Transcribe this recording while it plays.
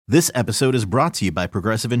This episode is brought to you by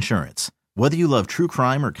Progressive Insurance. Whether you love true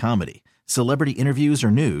crime or comedy, celebrity interviews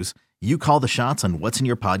or news, you call the shots on what's in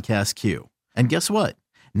your podcast queue. And guess what?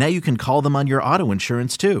 Now you can call them on your auto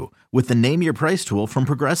insurance too with the Name Your Price tool from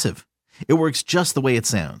Progressive. It works just the way it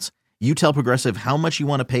sounds. You tell Progressive how much you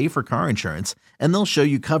want to pay for car insurance, and they'll show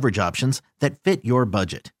you coverage options that fit your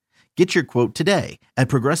budget. Get your quote today at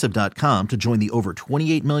Progressive.com to join the over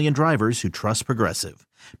 28 million drivers who trust Progressive.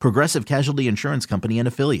 Progressive Casualty Insurance Company and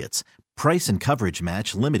Affiliates. Price and coverage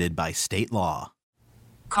match limited by state law.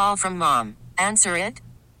 Call from mom. Answer it.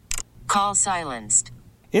 Call silenced.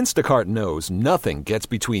 Instacart knows nothing gets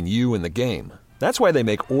between you and the game. That's why they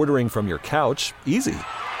make ordering from your couch easy.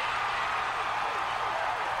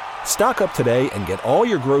 Stock up today and get all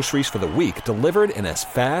your groceries for the week delivered in as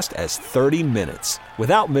fast as 30 minutes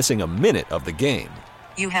without missing a minute of the game.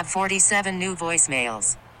 You have 47 new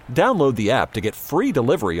voicemails. Download the app to get free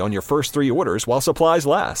delivery on your first 3 orders while supplies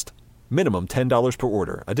last. Minimum $10 per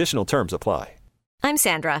order. Additional terms apply. I'm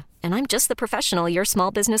Sandra, and I'm just the professional your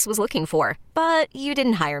small business was looking for. But you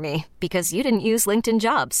didn't hire me because you didn't use LinkedIn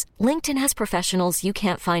Jobs. LinkedIn has professionals you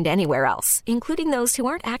can't find anywhere else, including those who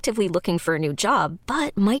aren't actively looking for a new job,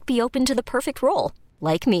 but might be open to the perfect role,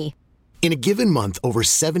 like me. In a given month, over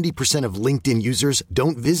 70% of LinkedIn users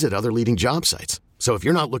don't visit other leading job sites. So if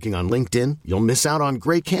you're not looking on LinkedIn, you'll miss out on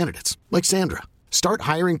great candidates like Sandra. Start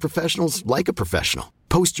hiring professionals like a professional.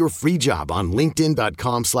 Post your free job on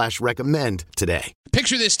linkedin.com/recommend today.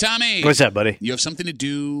 Picture this, Tommy. What's that, buddy? You have something to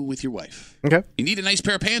do with your wife. Okay. You need a nice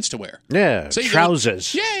pair of pants to wear. Yeah, so trousers.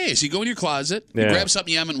 So you go in your closet, you grab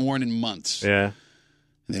something you haven't worn in months. Yeah.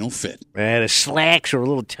 And they don't fit. Man, the slacks are a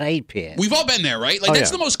little tight, pants. We've all been there, right? Like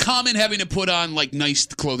that's the most common, having to put on like nice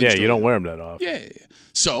clothing. Yeah, you don't wear them that often. Yeah.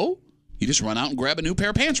 So you just run out and grab a new pair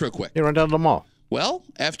of pants real quick. You run down to the mall. Well,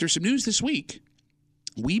 after some news this week,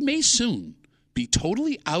 we may soon be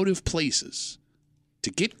totally out of places to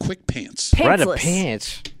get quick pants. Rent a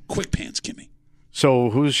pants. Quick pants, Kimmy. So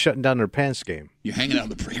who's shutting down their pants game? You're hanging out in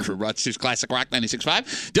the break room. Rochester's Classic Rock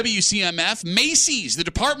 96.5. WCMF. Macy's, the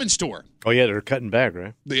department store. Oh, yeah, they're cutting back,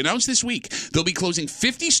 right? They announced this week they'll be closing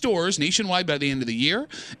 50 stores nationwide by the end of the year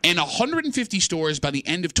and 150 stores by the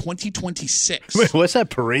end of 2026. Wait, what's that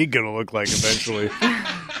parade going to look like eventually?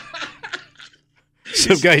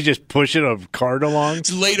 Some guy just pushing a cart along?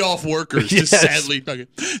 It's laid off workers, just sadly.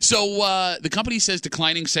 So the company says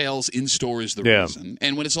declining sales in store is the reason.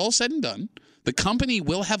 And when it's all said and done, the company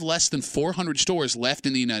will have less than 400 stores left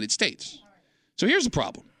in the United States. So here's the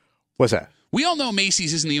problem. What's that? We all know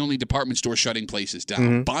Macy's isn't the only department store shutting places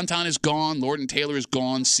down. Bon-Ton is gone. Lord & Taylor is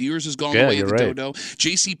gone. Sears is gone away at the Dodo.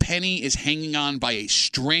 JCPenney is hanging on by a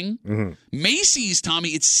string. Macy's, Tommy,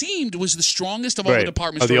 it seemed, was the strongest of all the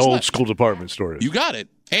department stores the old left. school department stores. You got it.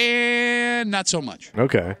 And not so much.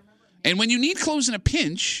 Okay. And when you need clothes in a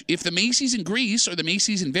pinch, if the Macy's in Greece or the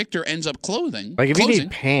Macy's in Victor ends up closing. Like if you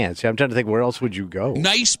need pants, I'm trying to think, where else would you go?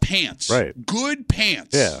 Nice pants. Right. Good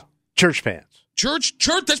pants. Yeah. Church pants. Church,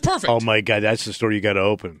 that's perfect. Oh, my God, that's the store you got to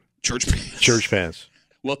open. Church pants. Church pants.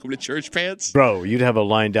 Welcome to church pants. Bro, you'd have a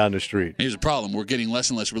line down the street. Here's the problem. We're getting less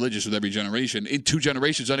and less religious with every generation. In 2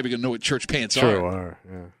 generations, I'm not even going to know what church pants are.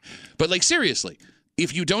 Yeah. But, like, seriously,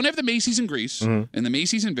 if you don't have the Macy's in Greece and the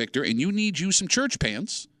Macy's in Victor and you need some church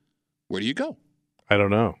pants, where do you go? I don't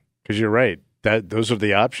know. Because you're right. Those are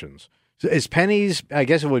the options. Is Penny's? I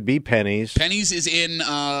guess it would be Penny's. Penny's is in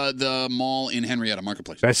the mall in Henrietta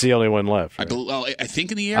Marketplace. That's the only one left. Right? I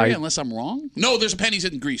think in the area, unless I'm wrong. No, there's a Penny's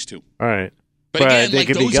in Greece too. All right, but again, they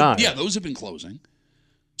could be gone. Those have been closing.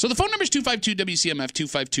 So the phone number is 252-WCMF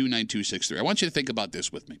 252-9263. I want you to think about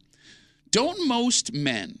this with me. Don't most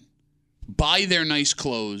men buy their nice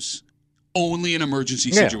clothes only in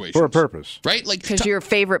emergency situations? For a purpose, right? Like because your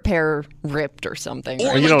favorite pair ripped or something,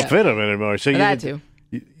 or you don't fit them anymore. So that too.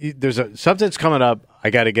 There's something's coming up. I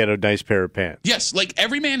got to get a nice pair of pants. Yes, like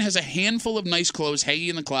every man has a handful of nice clothes hanging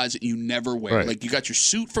in the closet you never wear. Right. Like you got your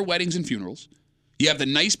suit for weddings and funerals. You have the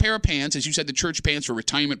nice pair of pants, as you said, the church pants for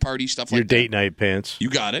retirement parties, stuff like that. Your date night pants. You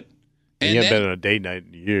got it. And you haven't been on a date night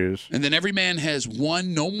in years. And then every man has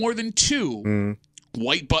one, no more than 2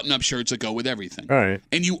 white button-up shirts that go with everything. All right.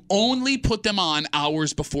 And you only put them on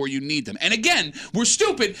hours before you need them. And again, we're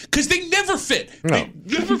stupid because they never fit. No,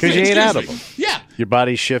 because you ain't out of them. Yeah. Your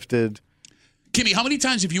body shifted. Kimmy, how many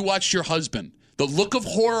times have you watched your husband? The look of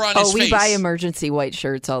horror on his face. Oh, we buy emergency white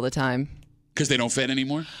shirts all the time. Because they don't fit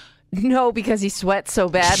anymore? No, because he sweats so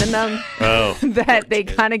bad in them that they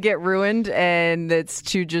kind of get ruined and it's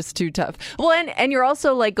just too tough. Well, and you're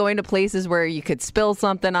also like going to places where you could spill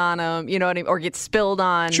something on them, you know what I mean, or get spilled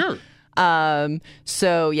on. Sure.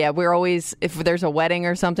 So yeah, we're always, if there's a wedding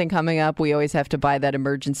or something coming up, we always have to buy that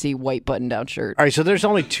emergency white button-down shirt. All right, so there's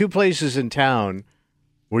only 2 places in town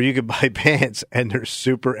where you could buy pants, and they're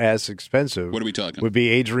super ass expensive. What are we talking? Would be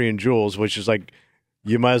Adrian Jules, which is like,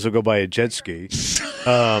 you might as well go buy a jet ski.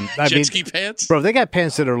 Ski pants? Bro, they got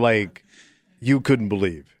pants that are like, you couldn't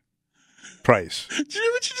believe. Price. Did you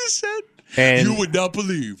hear what you just said? And you would not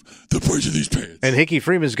believe the price of these pants. And Hickey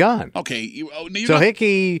Freeman's gone. Okay.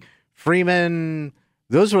 Hickey, Freeman,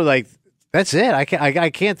 those were like, that's it. I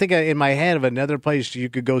can't think in my head of another place you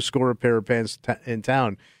could go score a pair of pants in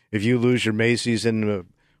town if you lose your Macy's and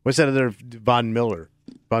what's that other Von Miller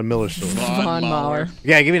store? Von Mauer.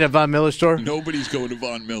 Yeah, give me the Von Miller store. Nobody's going to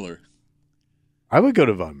Von Miller. I would go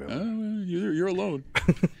to Von Miller. You're alone.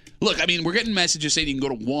 Look, I mean, we're getting messages saying you can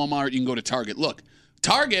go to Walmart, you can go to Target. Look,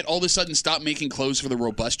 Target all of a sudden stopped making clothes for the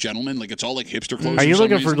robust gentleman. Like, it's all like hipster clothes. Are you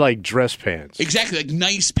looking for like dress pants? Exactly, like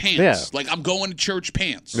nice pants. Yeah. Like, I'm going to church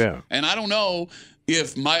pants. Yeah. And I don't know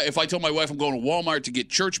if I told my wife I'm going to Walmart to get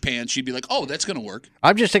church pants, she'd be like, oh, that's going to work.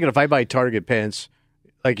 I'm just thinking if I buy Target pants,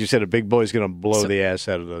 like you said, a big boy's going to blow the ass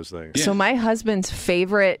out of those things. Yeah. So my husband's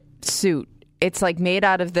favorite suit, it's like made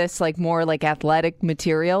out of this like more like athletic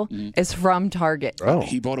material, is from Target. Oh.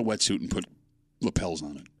 He bought a wetsuit and put lapels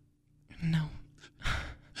on it. No.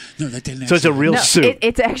 No, that didn't. So it's a real suit.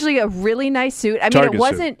 It's actually a really nice suit. I mean,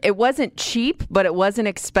 Target it wasn't cheap, but it wasn't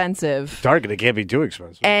expensive. Target, it can't be too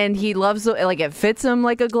expensive. And he loves it fits him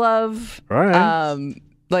like a glove. All right.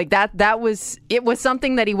 Like it was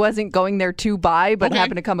something that he wasn't going there to buy, but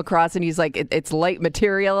happened to come across, and he's like, it's light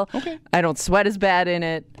material. Okay. I don't sweat as bad in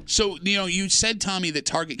it. So, you said, Tommy, that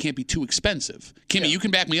Target can't be too expensive. Kimmy, you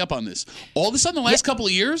can back me up on this. All of a sudden, the last couple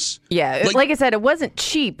of years? Yeah, like I said, it wasn't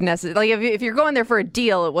cheap necessarily. Like, if you're going there for a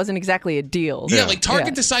deal, it wasn't exactly a deal. Yeah, like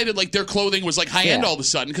Target decided like their clothing was like high-end all of a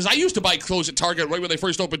sudden. Because I used to buy clothes at Target right when they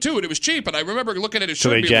first opened, too, and it was cheap. And I remember looking at a shirt. So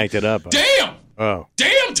they jacked it up. Damn! Oh.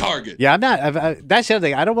 Damn, Target! Yeah, I'm not. That's the other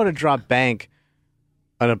thing. I don't want to drop bank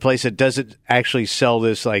on a place that doesn't actually sell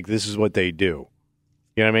this, like, this is what they do.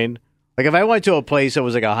 You know what I mean? Like, if I went to a place that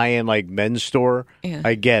was like a high-end, like, men's store,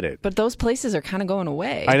 I get it. But those places are kind of going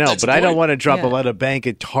away. I know, but I don't want to drop a lot of bank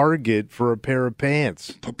at Target for a pair of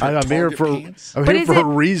pants. I'm here for a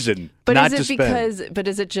reason, not to spend. But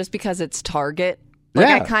is it just because it's Target? Like,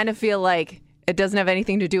 I kind of feel like it doesn't have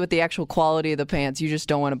anything to do with the actual quality of the pants. You just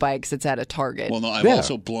don't want to buy it because it's at a Target. Well, no, I've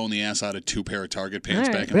also blown the ass out of 2 pair of Target pants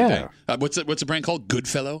back in the day. What's the brand called?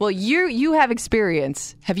 Goodfellow? Well, you have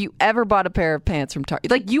experience. Have you ever bought a pair of pants from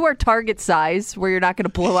Target? Like, you are Target size where you're not going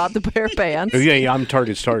to blow out the pair of pants. Yeah, I'm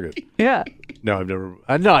Target's Target. Yeah. No,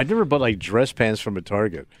 I've never bought like dress pants from a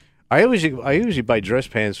Target. I usually buy dress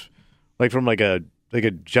pants like from like a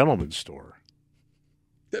gentleman's store.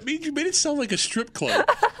 That means you made it sound like a strip club.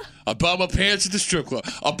 I bought my pants at the strip club.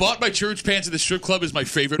 I bought my church pants at the strip club is my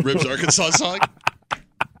favorite Ribs Arkansas song.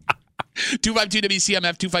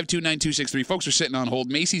 252-WCMF, 252-9263. Folks are sitting on hold.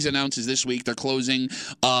 Macy's announces this week they're closing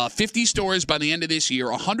 50 stores by the end of this year,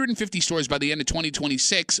 150 stores by the end of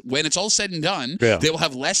 2026. When it's all said and done, they will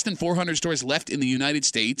have less than 400 stores left in the United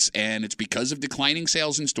States, and it's because of declining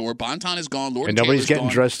sales in store. Bon-Ton is gone. Lord and nobody's Taylor's getting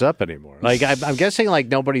dressed up anymore. Like, I'm guessing like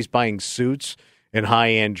nobody's buying suits and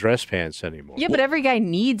high-end dress pants anymore. Yeah, but every guy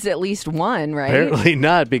needs at least one, right? Apparently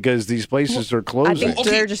not, because these places are closing. I think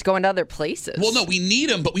they're just going to other places. Well, no, we need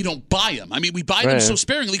them, but we don't buy them. I mean, we buy them so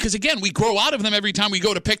sparingly because, again, we grow out of them every time we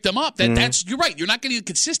go to pick them up. That's you're right. You're not getting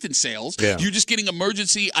consistent sales. Yeah. You're just getting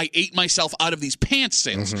emergency, I ate myself out of these pants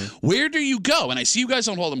sales. Where do you go? And I see you guys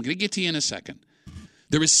on hold. I'm going to get to you in a second.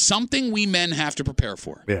 There is something we men have to prepare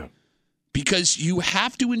for. Yeah. Because you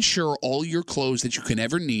have to ensure all your clothes that you can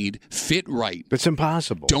ever need fit right. It's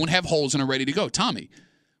impossible. Don't have holes and are ready to go. Tommy,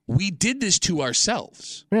 we did this to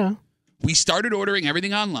ourselves. Yeah. We started ordering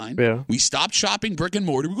everything online. Yeah. We stopped shopping brick and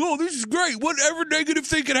mortar. We go, oh, this is great. Whatever negative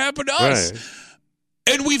thing can happen to us. Right.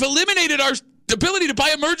 And we've eliminated our ability to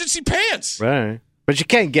buy emergency pants. Right. But you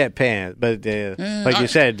can't get pants. But like you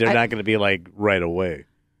said, they're not going to be like right away.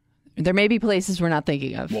 There may be places we're not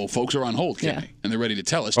thinking of. Well, folks are on hold, Kenny, and they're ready to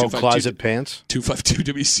tell us. Oh, closet pants?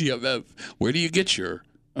 252-WCMF. Where do you get your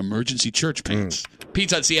emergency church pants?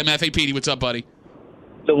 Pete's on CMF. Hey, Petey, what's up, buddy?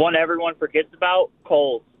 The one everyone forgets about,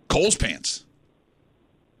 Kohl's. Kohl's pants.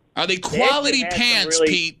 Are they quality pants,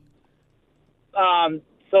 Pete?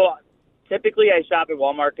 So typically I shop at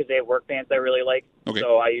Walmart because they have work pants I really like. Okay.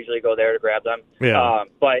 So I usually go there to grab them. Yeah.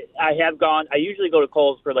 But I usually go to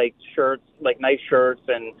Kohl's for like shirts, like nice shirts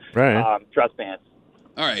and dress pants.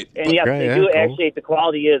 All right. And yes, they do actually, the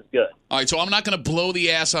quality is good. All right, so I'm not going to blow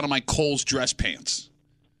the ass out of my Kohl's dress pants.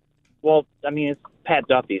 Well, I mean, it's Pat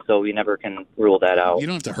Duffy, so we never can rule that out. You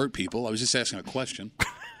don't have to hurt people. I was just asking a question.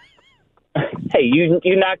 Hey, you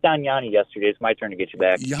knocked down Yanni yesterday. It's my turn to get you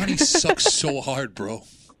back. Yanni sucks so hard, bro.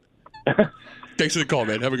 Thanks for the call,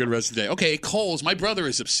 man. Have a good rest of the day. Okay, Kohl's. My brother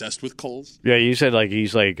is obsessed with Kohl's. Yeah, you said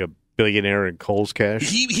he's like a billionaire in Kohl's Cash.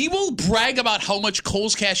 He will brag about how much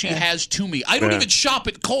Kohl's Cash he has to me. I don't even shop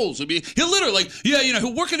at Kohl's. I mean, he'll literally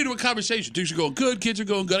he'll work into a conversation. Things are going good. Kids are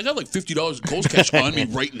going good. I got like $50 in Kohl's Cash on me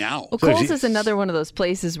right now. Well, Kohl's is another one of those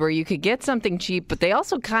places where you could get something cheap, but they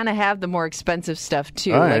also kind of have the more expensive stuff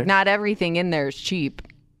too. Right. Like not everything in there is cheap.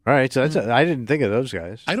 All right, so I didn't think of those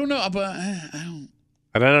guys. I don't know, but I don't.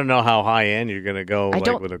 And I don't know how high end you're going to go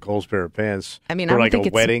with a Kohl's pair of pants. I mean, for I don't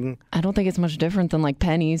think a wedding. I don't think it's much different than like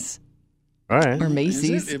Penny's. All right. Or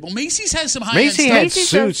Macy's. Well, Macy's has some high-end stuff.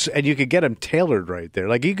 Macy's had suits, and you could get them tailored right there.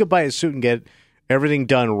 Like, you could buy a suit and get everything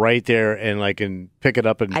done right there and pick it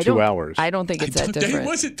up in 2 hours. I don't think it's that different. It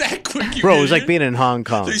wasn't that quick, Bro, it was like being in Hong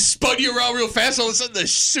Kong. They spun you around real fast, all of a sudden the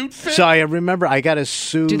suit fit. So I remember I got a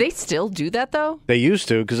suit. Do they still do that, though? They used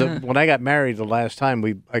to, because when I got married the last time,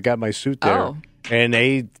 I got my suit there. Oh. And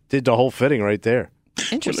they did the whole fitting right there.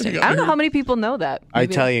 Interesting. I don't know how many people know that.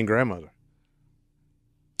 Maybe Italian grandmother.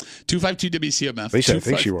 252 WCMF. At least I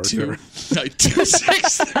think she worked there.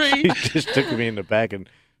 263. He just took me in the back and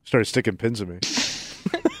started sticking pins in me.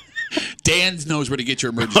 Dan knows where to get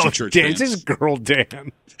your emergency church pants. This is girl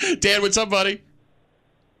Dan. Dan, what's up, buddy?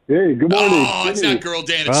 Hey, good morning. Oh, it's not girl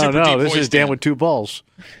Dan. It's Super Deep This Voice is Dan with two balls.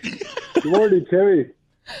 Good morning, Terry.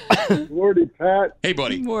 Good morning, Pat. Hey,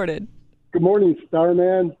 buddy. Good morning. Good morning,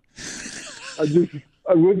 Starman. I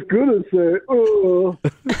was gonna say, all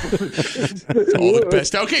the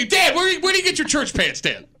best. Okay, Dan, where do you get your church pants,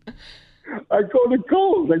 Dan? I go to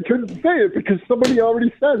Kohl's. I couldn't say it because somebody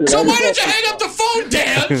already said it. So why did you hang up the phone,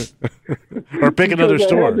 Dan? Or pick another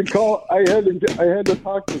store. I had to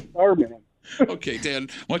talk to Starman. Okay, Dan,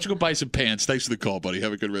 why don't you go buy some pants? Thanks for the call, buddy.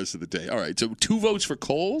 Have a good rest of the day. All right, so 2 votes for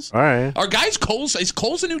Kohl's. All right. Are guys Kohl's? Is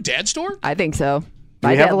Kohl's a new dad store? I think so. Do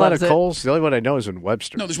we have a lot of Kohl's? The only one I know is in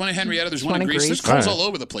Webster. No, there's one in Henrietta. There's one in Greece. There's Kohl's all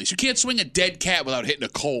over the place. You can't swing a dead cat without hitting a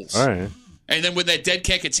Kohl's. All right. And then when that dead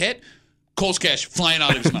cat gets hit, Kohl's Cash flying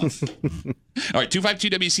out of his mouth. All right,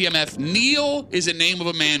 252 WCMF. Neil is a name of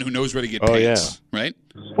a man who knows where to get pants. Yeah. Right?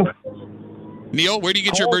 Neil, where do you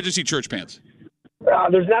get your emergency church pants?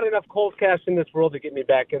 There's not enough Kohl's Cash in this world to get me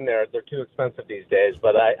back in there. They're too expensive these days.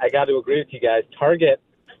 But I got to agree with you guys. Target,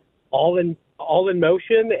 all in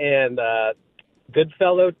motion, and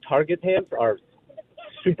Goodfellow Target pants are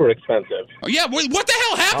super expensive. Oh, yeah. What the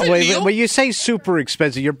hell happened, Neil? When you say super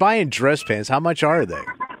expensive, you're buying dress pants. How much are they?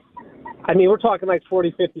 I mean, we're talking like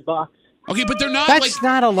 $40, $50. Okay, but they're not. That's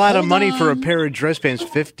not a lot of money for a pair of dress pants.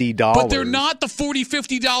 $50. But they're not the $40,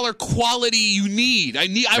 $50 quality you need.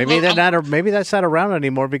 Maybe that's not around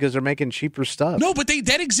anymore because they're making cheaper stuff. No, but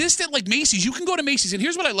that existed like Macy's. You can go to Macy's, and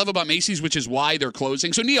here's what I love about Macy's, which is why they're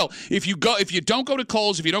closing. So Neil, if you don't go to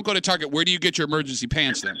Kohl's, if you don't go to Target, where do you get your emergency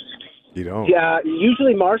pants then? You don't. Yeah,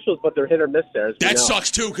 usually Marshall's, but they're hit or miss there. That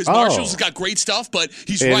sucks too, because Marshall's has got great stuff, but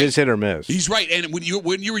he's right. It is hit or miss. He's right, and when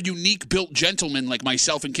you're a unique built gentleman like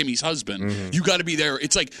myself and Kimmy's husband, you got to be there.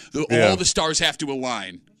 It's like all the stars have to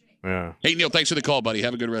align. Yeah. Hey Neil, thanks for the call, buddy.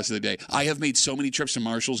 Have a good rest of the day. I have made so many trips to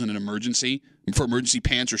Marshall's in an emergency for emergency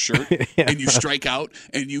pants or shirt, and you strike out,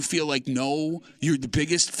 and you feel like you're the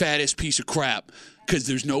biggest, fattest piece of crap because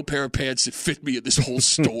there's no pair of pants that fit me at this whole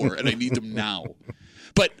store, and I need them now.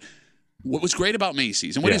 But what was great about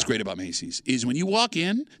Macy's, and what is great about Macy's, is when you walk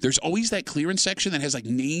in, there's always that clearance section that has like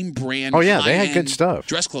name brand. Oh yeah, they had good stuff,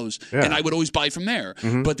 dress clothes, and I would always buy from there.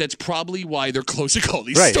 But that's probably why they're closing all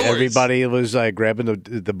these stores. Everybody was grabbing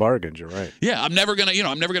the bargains. You're right. Yeah, I'm never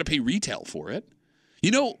gonna pay retail for it.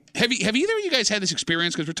 You know, have either of you guys had this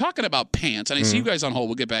experience? Because we're talking about pants, and I see you guys on hold.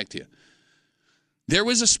 We'll get back to you. There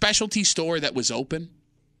was a specialty store that was open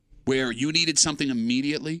where you needed something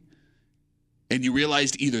immediately. And you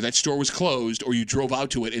realized either that store was closed or you drove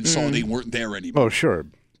out to it and saw they weren't there anymore. Oh, sure.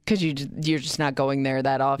 Because you're just not going there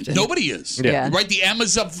that often. Nobody is. Yeah. Right? The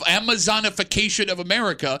Amazonification of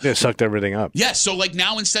America. They sucked everything up. Yes. So like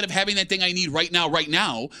now instead of having that thing I need right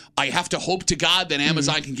now, I have to hope to God that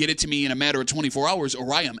Amazon can get it to me in a matter of 24 hours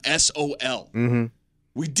or I am SOL. Mm-hmm.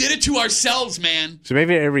 We did it to ourselves, man. So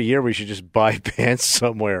maybe every year we should just buy pants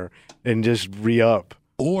somewhere and just re-up.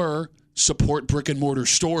 Or support brick and mortar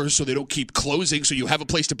stores so they don't keep closing, so you have a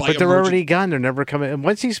place to buy. But they're already gone. They're never coming. And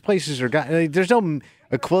once these places are gone, there's no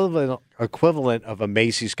equivalent of a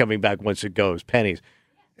Macy's coming back once it goes. Penny's,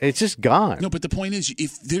 it's just gone. No, but the point is,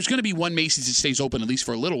 if there's going to be one Macy's that stays open at least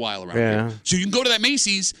for a little while around here, so you can go to that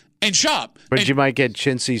Macy's and shop. But you might get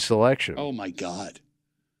chintzy selection. Oh my God,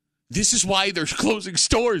 this is why they're closing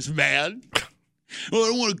stores, man. Oh, I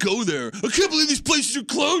don't want to go there. I can't believe these places are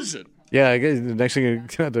closing. Yeah, I guess the next thing you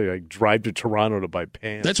have to drive to Toronto to buy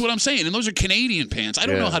pants. That's what I'm saying. And those are Canadian pants. I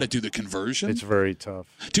don't know how to do the conversion. It's very tough.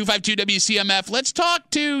 252 WCMF. Let's talk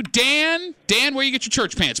to Dan. Dan, where you get your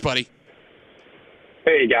church pants, buddy?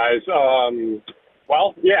 Hey, guys.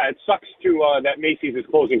 Well, yeah, it sucks that Macy's is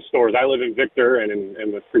closing stores. I live in Victor and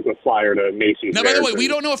am a frequent flyer to Macy's. Now, by the way, we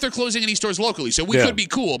don't know if they're closing any stores locally, so we could be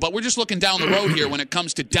cool, but we're just looking down the road here when it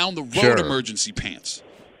comes to down-the-road emergency pants.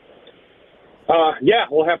 Yeah,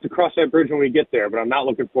 we'll have to cross that bridge when we get there, but I'm not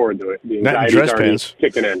looking forward to it. The anxiety's already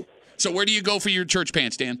kicking in. So where do you go for your church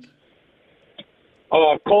pants, Dan?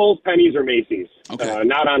 Kohl's, Penny's, or Macy's. Okay.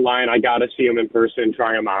 Not online. I got to see them in person,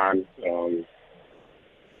 try them on.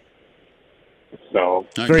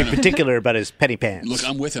 Very particular about his penny pants. Look,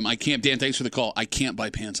 I'm with him. I can't. Dan, thanks for the call. I can't buy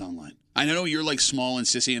pants online. I know you're like small and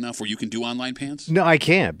sissy enough where you can do online pants. No, I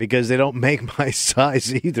can't because they don't make my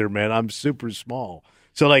size either, man. I'm super small.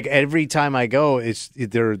 So like every time I go, the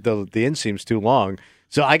inseam's too long.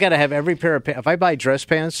 So I got to have every pair of pants. If I buy dress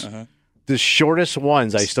pants, the shortest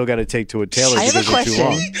ones I still got to take to a tailor because they're too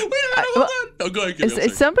long. Go ahead.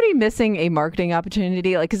 Is somebody missing a marketing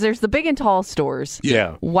opportunity? Like, because there's the big and tall stores.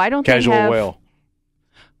 Yeah. Why don't Casual they have? Whale.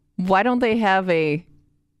 Why don't they have a?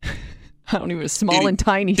 I don't even small and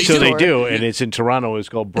tiny store. So they do, and it's in Toronto. It's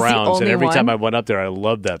called Brown's, and every time I went up there, I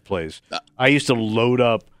loved that place. I used to load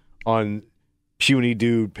up on puny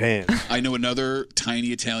dude pants. I know another tiny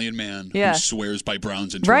Italian man who swears by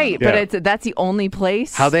Brown's in Toronto. Right, but that's the only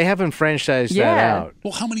place. How they haven't franchised that out.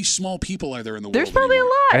 Well, how many small people are there in the world? There's probably a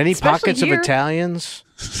lot. Any pockets here. of Italians?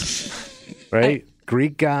 Right?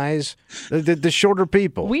 Greek guys? The shorter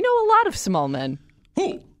people. We know a lot of small men.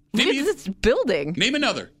 Who? It's building. Name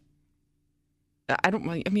another. I'm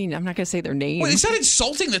not going to say their names. Well, it's not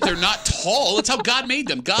insulting that they're not tall. That's how God made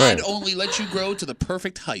them. God only lets you grow to the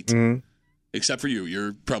perfect height. Mm-hmm. Except for you.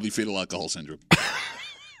 You're probably fetal alcohol syndrome.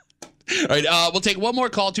 All right, we'll take one more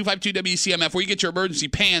call, 252-WCMF, where you get your emergency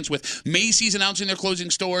pants with Macy's announcing they're closing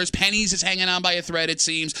stores. Penny's is hanging on by a thread, it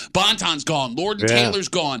seems. Bonton's gone. Lord & Taylor's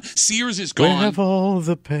gone. Sears is gone. Where have all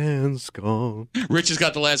the pants gone? Rich has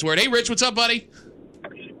got the last word. Hey, Rich, what's up, buddy?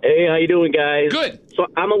 Hey, how you doing, guys? Good. So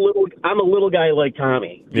I'm a little guy like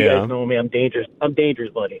Tommy. You guys know me. I'm dangerous,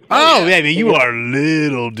 buddy. Oh, baby, you are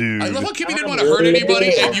little dude. I love how Kimmy didn't want to hurt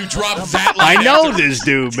anybody, and you dropped that line. I know this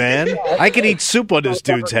dude, man. I could eat soup on this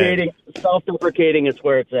dude's head. Self-deprecating is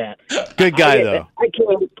where it's at. Good guy, though.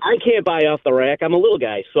 I can't buy off the rack. I'm a little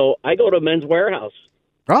guy, so I go to Men's Warehouse.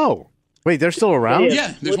 Oh, wait, they're still around?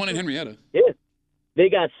 Yeah, there's one in Henrietta. Yeah. They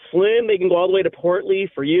got Slim. They can go all the way to Portly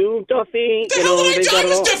for you, Duffy. The hell did I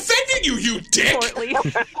was defending you, you dick. Portly.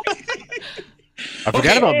 I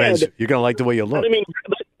forgot about Men's. You're going to like the way you look. I mean,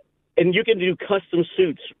 and you can do custom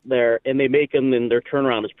suits there, and they make them, and their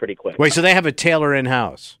turnaround is pretty quick. Wait, so they have a tailor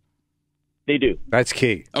in-house? They do. That's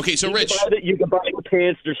key. Okay, so Rich. You can buy the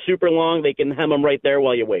pants. They're super long. They can hem them right there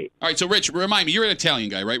while you wait. All right, so Rich, remind me, you're an Italian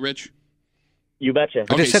guy, right, Rich? You betcha.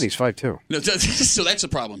 I just said he's 5'2". No, so that's the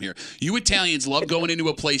problem here. You Italians love going into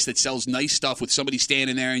a place that sells nice stuff with somebody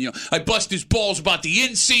standing there and, I bust his balls about the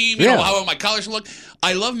inseam, how my collars look.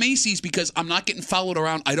 I love Macy's because I'm not getting followed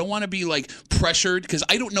around. I don't want to be, pressured because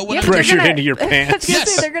I don't know what I'm doing. Pressured into your pants.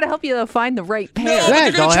 Yes. They're going to help you find the right pair. No,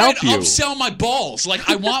 they're going to try to upsell my balls.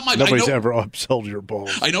 I want my... Nobody's ever upsold your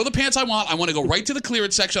balls. I know the pants I want. I want to go right to the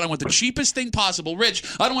clearance section. I want the cheapest thing possible. Rich,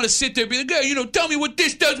 I don't want to sit there and be like, hey, tell me what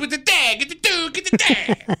this does with the tag. Get the dude, get the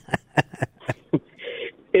tag.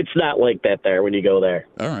 It's not like that there when you go there.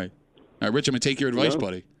 All right, Rich, I'm going to take your advice,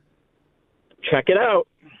 buddy. Check it out.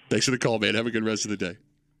 Thanks for the call, man. Have a good rest of the day.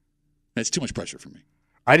 That's too much pressure for me.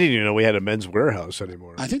 I didn't even know we had a Men's Warehouse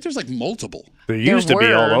anymore. I think there's multiple. There used to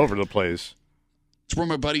be all over the place. It's where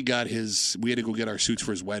my buddy got we had to go get our suits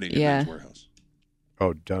for his wedding at Men's Warehouse.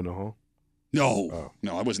 Oh, down the hall? No,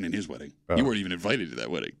 I wasn't in his wedding. Oh. You weren't even invited to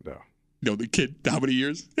that wedding. No, the kid, how many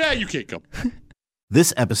years? Yeah, you can't come.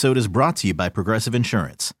 This episode is brought to you by Progressive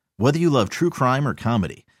Insurance. Whether you love true crime or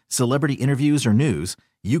comedy, celebrity interviews or news,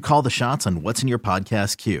 you call the shots on what's in your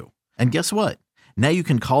podcast queue. And guess what? Now you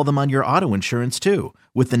can call them on your auto insurance too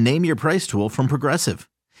with the Name Your Price tool from Progressive.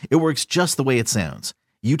 It works just the way it sounds.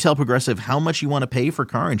 You tell Progressive how much you want to pay for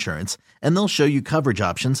car insurance, and they'll show you coverage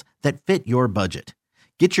options that fit your budget.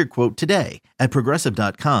 Get your quote today at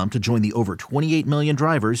Progressive.com to join the over 28 million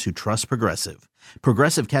drivers who trust Progressive.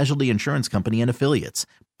 Progressive Casualty Insurance Company and Affiliates.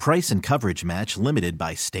 Price and coverage match limited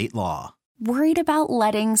by state law. Worried about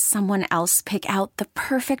letting someone else pick out the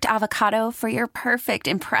perfect avocado for your perfect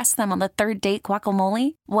impress them on the third date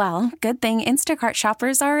guacamole? Well, good thing Instacart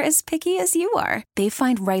shoppers are as picky as you are. They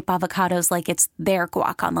find ripe avocados like it's their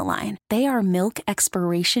guac on the line. They are milk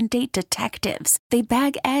expiration date detectives. They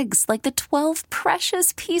bag eggs like the 12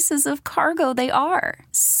 precious pieces of cargo they are.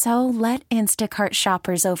 So let Instacart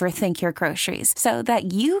shoppers overthink your groceries so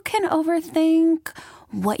that you can overthink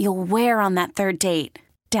what you'll wear on that third date.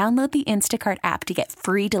 Download the Instacart app to get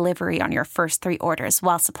free delivery on your first 3 orders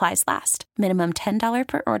while supplies last. Minimum $10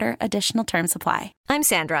 per order. Additional terms apply. I'm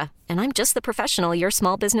Sandra, and I'm just the professional your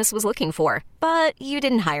small business was looking for. But you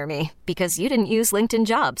didn't hire me because you didn't use LinkedIn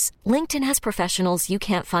Jobs. LinkedIn has professionals you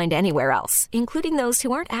can't find anywhere else, including those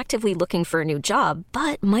who aren't actively looking for a new job,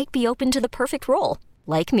 but might be open to the perfect role,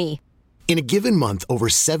 like me. In a given month, over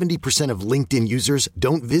 70% of LinkedIn users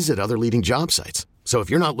don't visit other leading job sites. So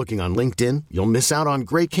if you're not looking on LinkedIn, you'll miss out on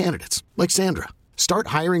great candidates like Sandra. Start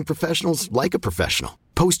hiring professionals like a professional.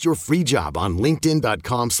 Post your free job on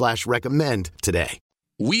linkedin.com/recommend today.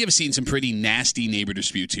 We have seen some pretty nasty neighbor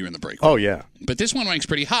disputes here in the break. Oh, yeah. But this one ranks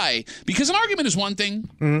pretty high because an argument is one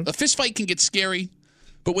thing. Mm-hmm. A fist fight can get scary.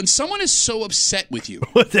 But when someone is so upset with you,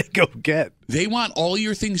 what they go get? They want all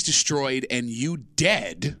your things destroyed and you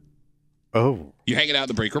dead. Oh. You're hanging out in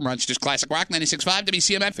the break room. It's just Classic Rock 96.5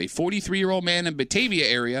 WCMF. A 43-year-old man in Batavia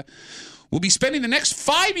area will be spending the next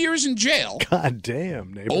 5 years in jail. God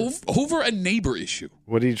damn, neighbor. Over a neighbor issue.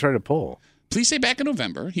 What did he try to pull? Police say back in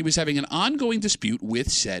November, he was having an ongoing dispute with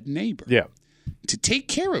said neighbor. Yeah. To take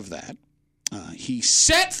care of that, he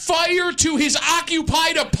set fire to his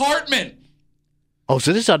occupied apartment. Oh,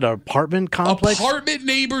 so this is an apartment complex? Apartment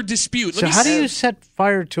neighbor dispute. So how do you set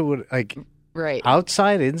fire to it? Like... Right.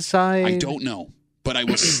 Outside, inside? I don't know. But I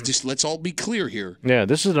was just, let's all be clear here. Yeah,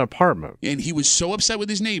 this is an apartment. And he was so upset with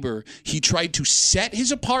his neighbor, he tried to set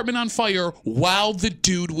his apartment on fire while the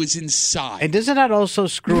dude was inside. And doesn't that also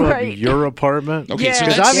screw up your apartment? Okay, so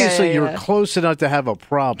because obviously you're close enough to have a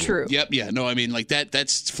problem. True. Yep, yeah. No, I mean, like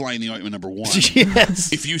that's flying the ointment number one.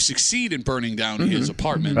 Yes. If you succeed in burning down his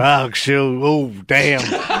apartment. Oh,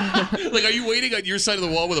 damn. Like, are you waiting on your side of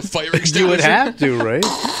the wall with a fire extinguisher? You would have to, right?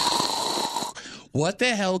 What the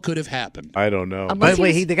hell could have happened? I don't know. By the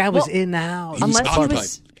way, the guy was in the house. Unless he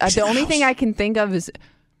was, the only thing I can think of is,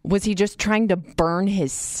 was he just trying to burn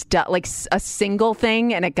his stuff, like a single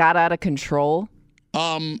thing, and it got out of control?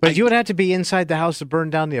 But you would have to be inside the house to burn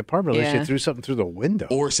down the apartment unless you threw something through the window.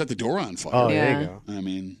 Or set the door on fire. Oh, there you go. I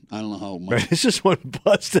mean, I don't know how much. This is one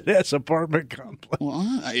busted-ass apartment complex.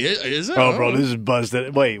 Well, is it? Oh, bro, this is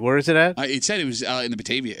busted. Wait, where is it at? It said it was in the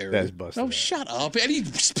Batavia area. That's busted. Oh, shut up. Any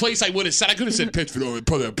place I would have said, I could have said Pittsfield,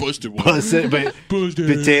 probably a busted one. Busted.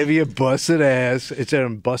 Batavia, busted ass. It's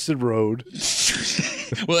on Busted Road.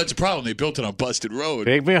 Well, that's a problem. They built it on Busted Road.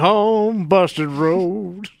 Take me home, Busted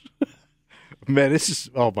Road. Man, this is,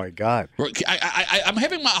 oh my God. I'm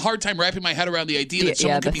having a hard time wrapping my head around the idea that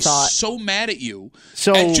someone could be so mad at you.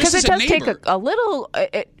 So, because it does take a little,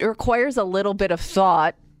 it requires a little bit of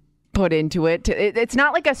thought put into it. It's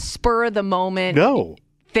not like a spur of the moment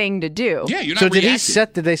thing to do. Yeah, you're not So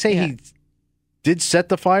reacting. did they say he did set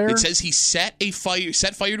the fire? It says he set fire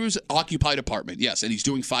to his occupied apartment. Yes, and he's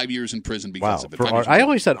doing 5 years in prison because of it. I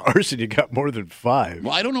always said arson. You got more than 5.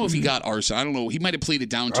 Well, I don't know if he got arson. I don't know. He might have pleaded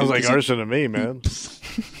down to. I was like arson to me, man.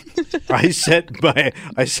 I set my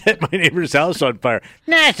neighbor's house on fire.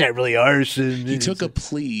 Nah, it's not really arson. He took a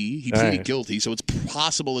plea. He pleaded guilty, so it's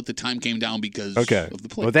possible that the time came down because of the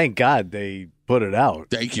plea. Well, thank God they put it out.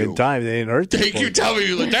 Thank you. In time, they didn't hurt. Thank you. Tell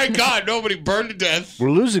me, like, thank God nobody burned to death. We're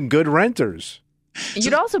losing good renters.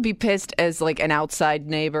 You'd also be pissed as like an outside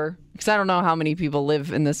neighbor, because I don't know how many people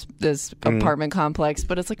live in this apartment complex,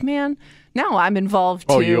 but it's like, man, now I'm involved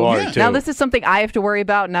too. Oh, you are too. Now this is something I have to worry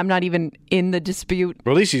about, and I'm not even in the dispute.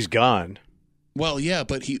 Well, at least he's gone. Well, yeah,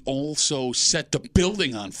 but he also set the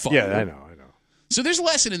building on fire. Yeah, I know. So there's a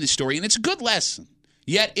lesson in this story, and it's a good lesson.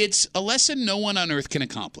 Yet it's a lesson no one on earth can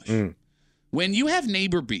accomplish. When you have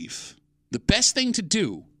neighbor beef, the best thing to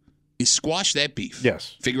do is squash that beef.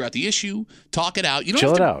 Yes. Figure out the issue, talk it out.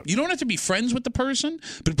 Chill it out. You don't have to be friends with the person,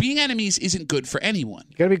 but being enemies isn't good for anyone.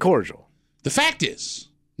 You got to be cordial. The fact is,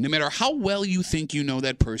 no matter how well you think you know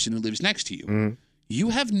that person who lives next to you, you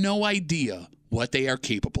have no idea what they are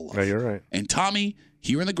capable of. No, you're right. And Tommy,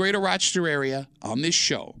 here in the greater Rochester area, on this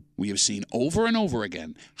show, we have seen over and over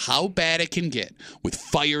again how bad it can get with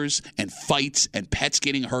fires and fights and pets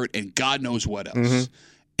getting hurt and God knows what else.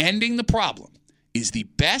 Ending the problem is the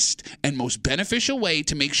best and most beneficial way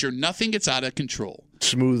to make sure nothing gets out of control.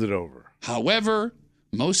 Smooth it over. However,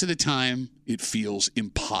 most of the time, it feels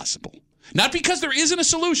impossible. Not because there isn't a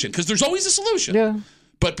solution, because there's always a solution. Yeah.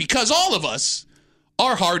 But because all of us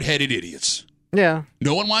are hard-headed idiots. Yeah.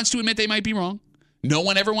 No one wants to admit they might be wrong. No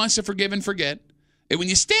one ever wants to forgive and forget. And when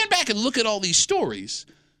you stand back and look at all these stories,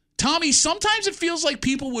 Tommy, sometimes it feels like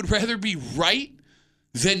people would rather be right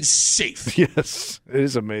than safe. Yes, it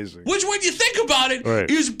is amazing. Which, when you think about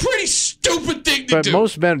it, is a pretty stupid thing to do. But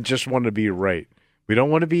most men just want to be right. We don't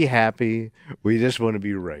want to be happy. We just want to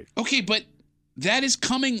be right. Okay, but that is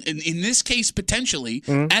coming, in this case, potentially,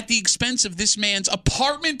 at the expense of this man's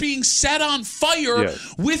apartment being set on fire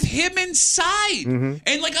with him inside.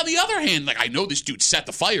 And, like, on the other hand, like, I know this dude set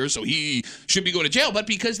the fire, so he should be going to jail, but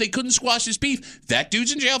because they couldn't squash this beef, that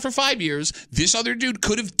dude's in jail for 5 years. This other dude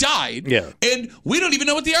could have died. Yeah. And we don't even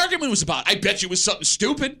know what the argument was about. I bet you it was something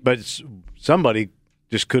stupid. But somebody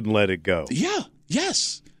just couldn't let it go. Yeah,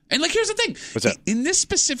 yes. And, like, here's the thing. What's that? In this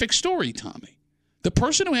specific story, Tommy, the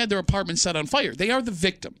person who had their apartment set on fire, they are the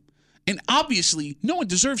victim. And obviously, no one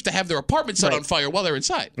deserves to have their apartment set on fire while they're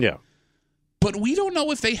inside. Yeah. But we don't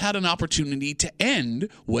know if they had an opportunity to end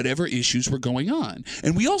whatever issues were going on.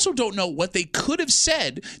 And we also don't know what they could have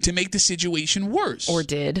said to make the situation worse. Or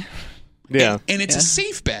did. Yeah. And it's a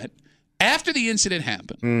safe bet. After the incident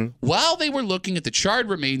happened, while they were looking at the charred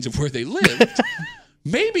remains of where they lived,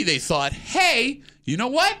 maybe they thought, hey, you know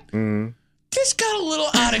what? This got a little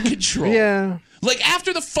out of control. Yeah. Like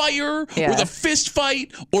after the fire or the fist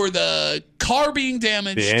fight or the car being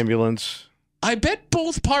damaged. The ambulance. I bet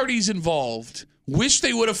both parties involved wish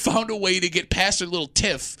they would have found a way to get past their little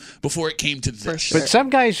tiff before it came to this. But some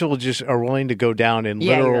guys are willing to go down in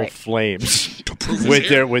literal flames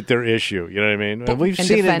with their issue. You know what I mean? But, we've and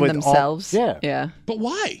seen defend it with themselves. Yeah. But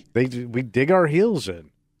why? We dig our heels in.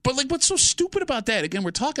 But, like, what's so stupid about that? Again, we're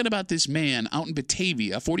talking about this man out in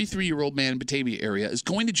Batavia, a 43-year-old man in Batavia area, is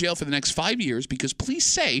going to jail for the next 5 years because police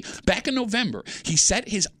say back in November he set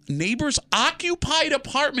his neighbor's occupied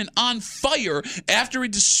apartment on fire after a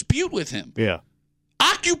dispute with him. Yeah.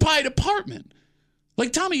 Occupied apartment.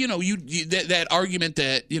 Like, Tommy, you know, that argument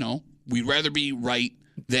that, you know, we'd rather be right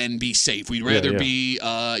than be safe. We'd rather be,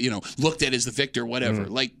 looked at as the victor, whatever.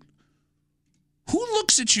 Like, who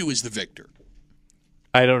looks at you as the victor?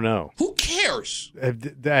 I don't know. Who cares?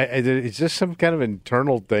 It's just some kind of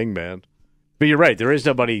internal thing, man. But you're right. There is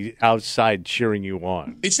nobody outside cheering you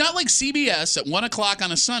on. It's not like CBS at 1 o'clock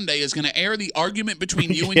on a Sunday is going to air the argument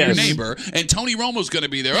between you and your neighbor, and Tony Romo's going to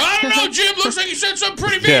be there. I don't know, Jim. Looks like you said something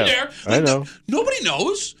pretty mean there. I know. Nobody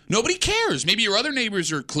knows. Nobody cares. Maybe your other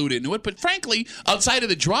neighbors are clued into it, but frankly, outside of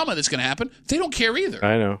the drama that's going to happen, they don't care either.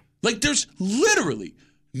 I know. Like, there's literally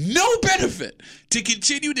no benefit to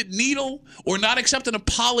continue to needle or not accept an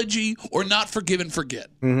apology or not forgive and forget.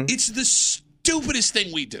 It's the stupidest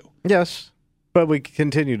thing we do. Yes, but we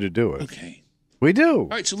continue to do it. Okay. We do. All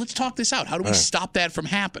right, so let's talk this out. How do we stop that from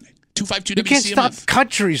happening? 252 We can't stop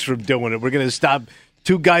countries from doing it. We're going to stop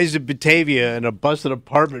two guys in Batavia in a busted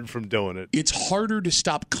apartment from doing it. It's harder to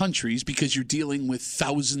stop countries because you're dealing with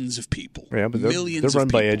thousands of people. Yeah, but millions they're run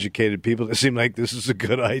of people. by educated people that seem like this is a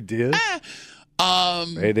good idea.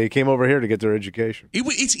 They came over here to get their education.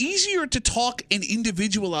 It's easier to talk an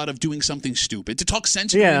individual out of doing something stupid, to talk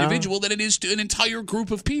sense into an individual than it is to an entire group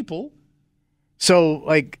of people. So,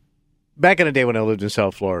 like, back in the day when I lived in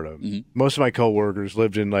South Florida, most of my coworkers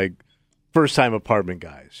lived in, like, first-time apartment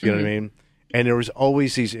guys. You know what I mean? And there was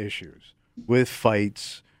always these issues with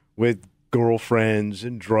fights, with girlfriends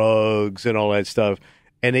and drugs and all that stuff.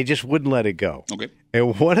 And they just wouldn't let it go. Okay.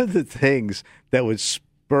 And one of the things that would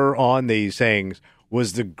spur on these things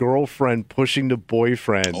was the girlfriend pushing the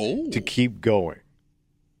boyfriend to keep going,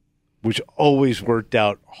 which always worked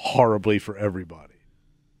out horribly for everybody.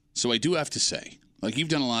 So I do have to say, like, you've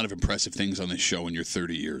done a lot of impressive things on this show in your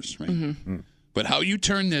 30 years, right? But how you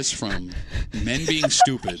turn this from men being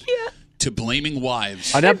stupid to blaming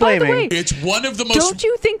wives. I'm not blaming. By the way, it's one of the most... Don't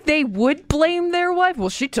you think they would blame their wife? Well,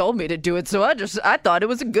 she told me to do it, so I thought it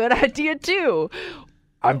was a good idea, too.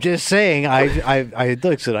 I'm just saying, I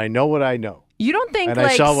listen, I know what I know. You don't think, and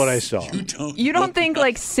like, I saw what I saw. You don't think,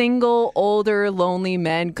 like, single, older, lonely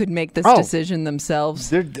men could make this decision themselves?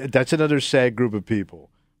 That's another sad group of people.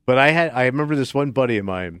 But I remember this one buddy of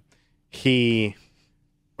mine, he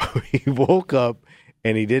woke up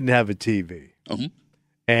and he didn't have a TV.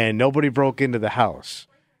 And nobody broke into the house.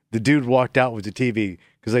 The dude walked out with the TV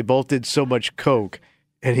because they both did so much coke,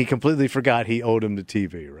 and he completely forgot he owed him the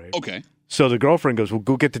TV, right? Okay. So the girlfriend goes, well,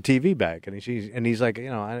 go get the TV back. And he's like,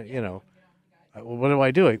 what do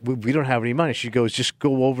I do? We don't have any money. She goes, just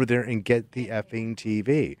go over there and get the effing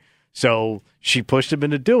TV. So she pushed him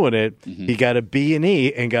into doing it. He got a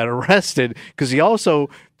B&E and got arrested because the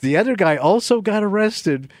other guy also got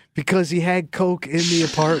arrested because he had coke in the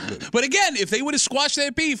apartment. But again, if they would have squashed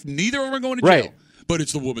that beef, neither of them are going to jail. Right. but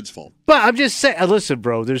it's the woman's fault. But I'm just saying, listen,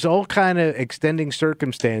 bro, there's all kind of extending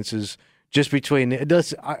circumstances just between.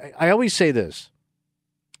 I always say this.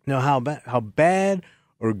 Now, how bad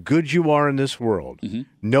or good you are in this world,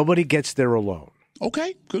 nobody gets there alone.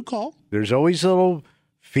 Okay, good call. There's always little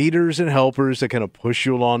feeders and helpers that kind of push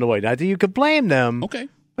you along the way. Not that you could blame them. Okay.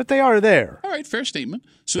 But they are there. All right, fair statement.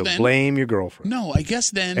 So then, blame your girlfriend. No, I guess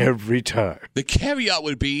then every time. The caveat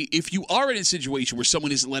would be if you are in a situation where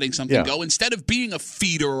someone is letting something go, instead of being a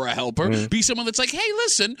feeder or a helper, be someone that's like, hey,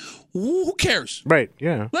 listen, who cares? Right,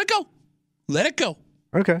 yeah. Let it go. Let it go.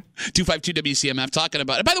 Okay. 252-WCMF talking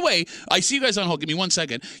about it. By the way, I see you guys on hold. Give me 1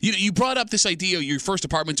 second. You brought up this idea of your first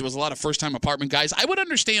apartment. There was a lot of first-time apartment guys. I would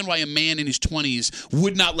understand why a man in his 20s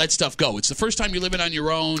would not let stuff go. It's the first time you're living on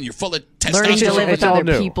your own. You're full of testosterone. Learning to live with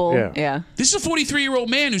other people. Yeah. This is a 43-year-old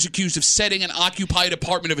man who's accused of setting an occupied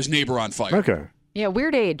apartment of his neighbor on fire. Okay. Yeah,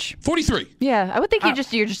 weird age. 43. Yeah, I would think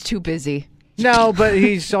you're just too busy. No, but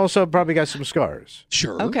he's also probably got some scars.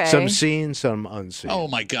 Sure. Okay. Some seen, some unseen. Oh,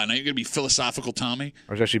 my God. Now you're going to be philosophical, Tommy?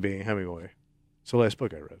 I was actually being Hemingway. It's the last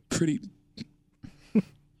book I read.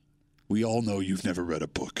 We all know you've never read a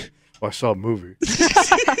book. Well, I saw a movie.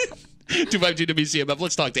 252-WCMF.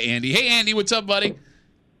 Let's talk to Andy. Hey, Andy, what's up, buddy?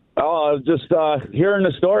 Oh, just hearing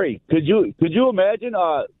the story. Could you imagine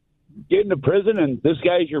getting to prison and this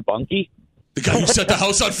guy's your bunkie? The guy who set the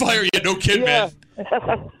house on fire? Yeah, no kid, man.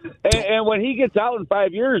 And when he gets out in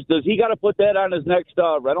 5 years, does he got to put that on his next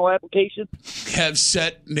rental application? Have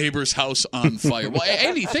set neighbor's house on fire. Well,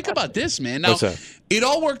 Andy, think about this, man. Now, it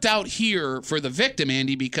all worked out here for the victim,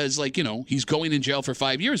 Andy, because, he's going in jail for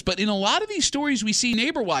 5 years. But in a lot of these stories we see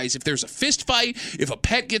neighbor-wise, if there's a fist fight, if a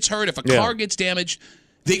pet gets hurt, if a car gets damaged,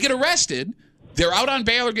 they get arrested. They're out on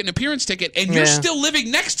bail or get an appearance ticket, and you're still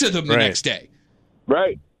living next to them the next day.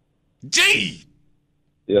 Right. Gee.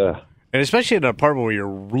 Yeah. And especially in an apartment where you're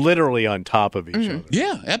literally on top of each other.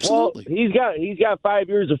 Yeah, absolutely. Well, he's got 5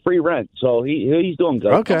 years of free rent, so he's doing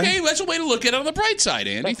good. Okay, that's a way to look at it on the bright side,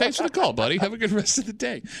 Andy. Thanks for the call, buddy. Have a good rest of the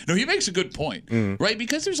day. No, he makes a good point, right?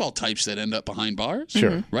 Because there's all types that end up behind bars,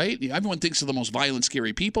 right? Everyone thinks of the most violent,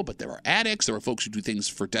 scary people, but there are addicts. There are folks who do things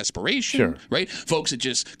for desperation, right? Folks that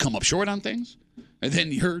just come up short on things, and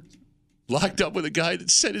then you're locked up with a guy that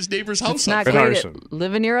set his neighbor's house on fire. It's not great at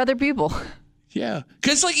living near other people. Yeah,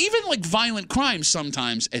 because even violent crimes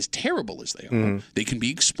sometimes, as terrible as they are, they can be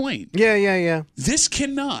explained. Yeah. This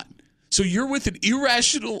cannot. So you're with an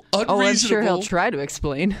irrational, unreasonable... Oh, I'm sure he'll try to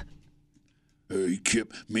explain. He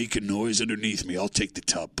kept making noise underneath me. I'll take the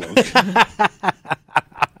top bunk.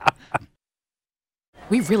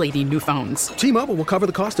 We really need new phones. T-Mobile will cover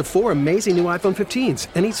the cost of 4 amazing new iPhone 15s,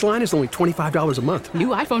 and each line is only $25 a month. New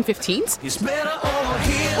iPhone 15s? It's better over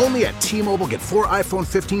here. Only at T-Mobile, get 4 iPhone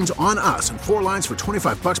 15s on us and 4 lines for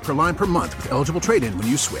 $25 per line per month with eligible trade-in when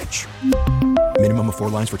you switch. Minimum of 4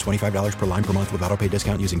 lines for $25 per line per month with autopay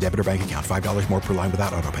discount using debit or bank account. $5 more per line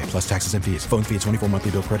without autopay, plus taxes and fees. Phone fee at 24 monthly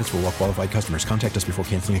bill credits for well-qualified customers. Contact us before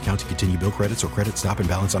canceling account to continue bill credits or credit stop and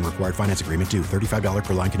balance on required finance agreement due. $35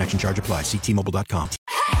 per line connection charge applies. See T-Mobile.com.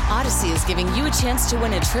 Odyssey is giving you a chance to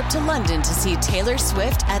win a trip to London to see Taylor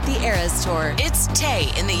Swift at the Eras Tour. It's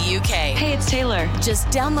Tay in the UK. Hey, it's Taylor. Just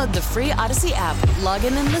download the free Odyssey app, log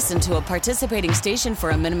in and listen to a participating station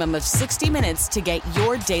for a minimum of 60 minutes to get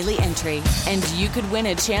your daily entry. And you could win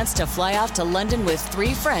a chance to fly off to London with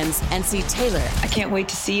 3 friends and see Taylor. I can't wait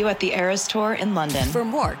to see you at the Eras Tour in London. For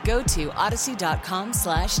more, go to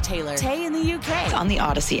odyssey.com/Taylor. Tay in the UK. It's on the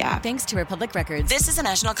Odyssey app. Thanks to Republic Records. This is a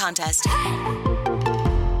national contest.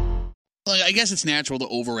 I guess it's natural to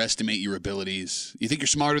overestimate your abilities. You think you're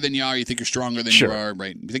smarter than you are. You think you're stronger than you are,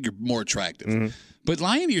 right? You think you're more attractive. But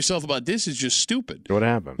lying to yourself about this is just stupid. What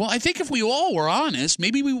happened? Well, I think if we all were honest,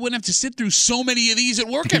 maybe we wouldn't have to sit through so many of these at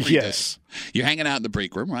work every day. You're hanging out in the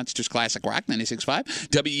break room. Rochester's Classic Rock, 96.5,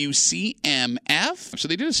 WCMF. So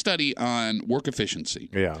they did a study on work efficiency.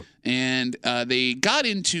 Yeah. And they got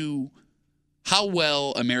into how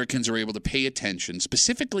well Americans are able to pay attention,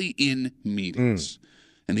 specifically in meetings.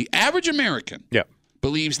 And the average American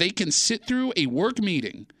believes they can sit through a work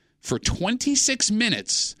meeting for 26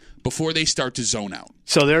 minutes before they start to zone out.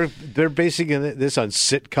 So they're basing this on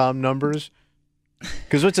sitcom numbers?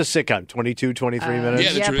 Because what's a sitcom? 22, 23 minutes?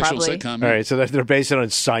 Yeah, the traditional sitcom. All right, so they're based it on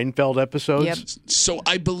Seinfeld episodes? Yep. So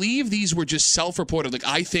I believe these were just self-reported. Like,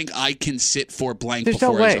 I think I can sit for blank There's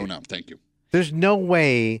before no I way. zone out. Thank you. There's no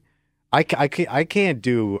way. I can't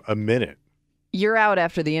do a minute. You're out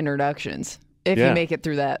after the introductions if you make it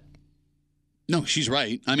through that. No, she's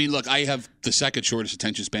right. I mean, look, I have the second shortest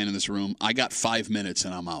attention span in this room. I got 5 minutes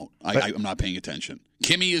and I'm out. I'm not paying attention.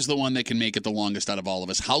 Kimmy is the one that can make it the longest out of all of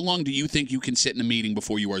us. How long do you think you can sit in a meeting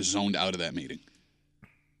before you are zoned out of that meeting?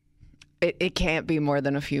 It can't be more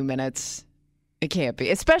than a few minutes. It can't be,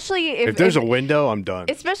 especially if there's a window, I'm done.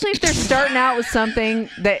 Especially if they're starting out with something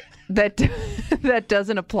that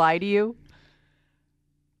doesn't apply to you.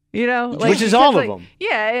 You know, like, which is all of them.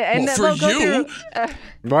 Yeah, and for you,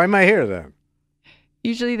 why am I here then?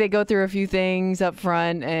 Usually they go through a few things up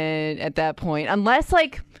front, and at that point,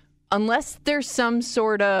 unless there's some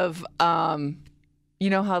sort of, you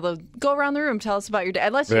know how they'll go around the room, tell us about your day.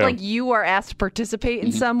 Unless you are asked to participate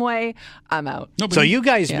in some way, I'm out. So you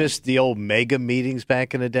guys missed the old mega meetings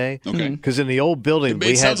back in the day? Okay. Because in the old building,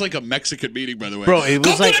 it sounds like a Mexican meeting, by the way. Bro, it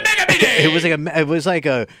was like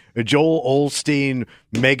a Joel Osteen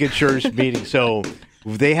mega church meeting. So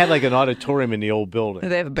they had like an auditorium in the old building. Do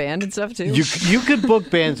they have a band and stuff too? You could book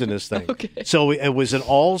bands in this thing. Okay. So it was an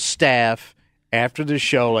all staff after the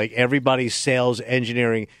show, like everybody's sales,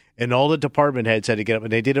 engineering. And all the department heads had to get up,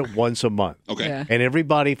 and they did it once a month. Okay. Yeah. And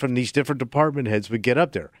everybody from these different department heads would get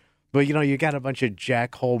up there. But, you got a bunch of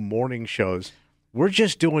jackhole morning shows. We're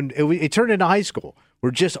just doing it turned into high school.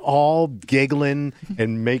 We're just all giggling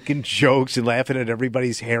and making jokes and laughing at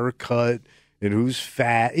everybody's haircut and who's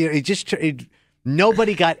fat.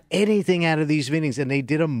 Nobody got anything out of these meetings, and they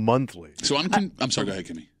did them monthly. So I'm sorry, go ahead,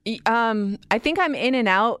 Kimmy. I think I'm in and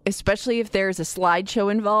out, especially if there's a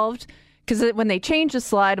slideshow involved. Because when they change the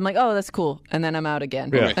slide, I'm like, oh, that's cool. And then I'm out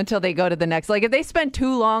again until they go to the next. Like, if they spend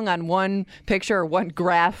too long on one picture or one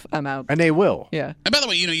graph, I'm out. And they will. Yeah. And by the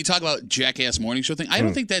way, you talk about jackass morning show thing. I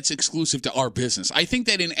don't think that's exclusive to our business. I think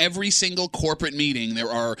that in every single corporate meeting, there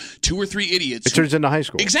are 2 or 3 idiots. It turns into high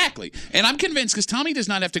school. Exactly. And I'm convinced, because Tommy does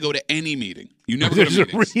not have to go to any meeting. You never go to meetings.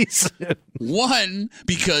 There's a reason. One,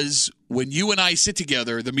 because when you and I sit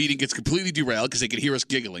together, the meeting gets completely derailed because they can hear us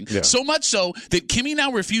giggling. Yeah. So much so that Kimmy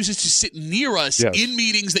now refuses to sit near us in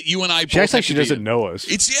meetings that you and I both acts like have she to be doesn't in. know us.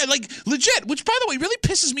 It's like legit, which, by the way, really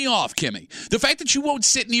pisses me off, Kimmy. The fact that you won't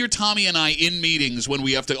sit near Tommy and I in meetings when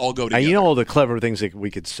we have to all go together. And you know all the clever things that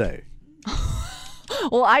we could say.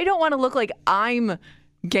 Well, I don't want to look like I'm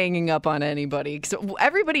ganging up on anybody. So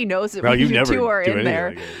everybody knows that you two are in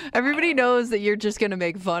there. Everybody knows that you're just going to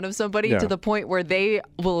make fun of somebody to the point where they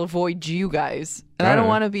will avoid you guys. And I don't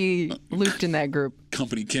want to be looped in that group.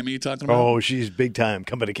 Company Kimmy you talking about? Oh, she's big time.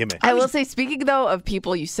 Company Kimmy. I will say, speaking, though, of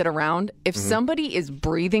people you sit around, if somebody is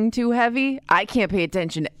breathing too heavy, I can't pay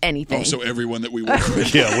attention to anything. Oh, so everyone that we work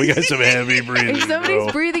with. Yeah, we got some heavy breathing. If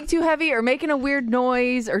somebody's breathing too heavy or making a weird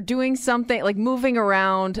noise or doing something, like moving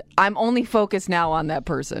around, I'm only focused now on that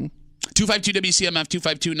person. 252-WCMF,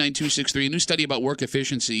 252-9263. A new study about work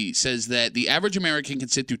efficiency says that the average American can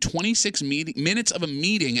sit through 26 minutes of a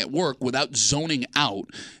meeting at work without zoning out.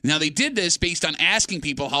 Now, they did this based on asking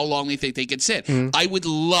people how long they think they could sit. I would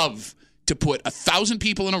love to put 1,000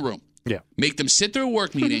 people in a room. Yeah. Make them sit through a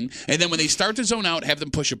work meeting, and then when they start to zone out, have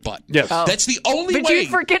them push a button. Yes. That's the only way. But you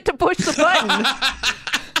forget to push the button.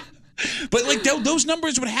 But like those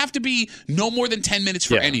numbers would have to be no more than 10 minutes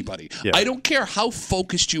for anybody. Yeah. I don't care how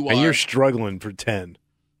focused you are. And you're struggling for 10.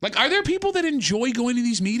 Like, are there people that enjoy going to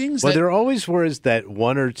these meetings? Well, there always was that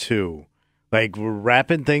one or two. Like, we're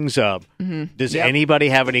wrapping things up. Does anybody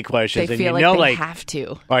have any questions? They and feel like they have to.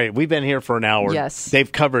 All right, we've been here for an hour. Yes.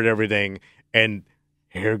 They've covered everything. And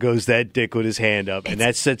here goes that dick with his hand up. And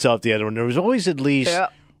that sets off the other one. There was always at least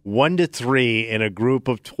 1 to 3 in a group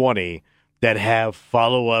of 20 that have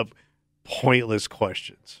follow-up pointless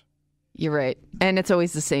questions. You're right. And it's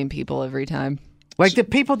always the same people every time. Like, the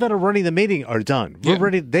people that are running the meeting are done. We're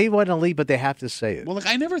ready. They want to leave, but they have to say it. Well, look,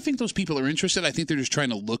 I never think those people are interested. I think they're just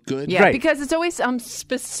trying to look good. Yeah, because it's always some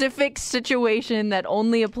specific situation that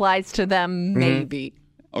only applies to them, maybe.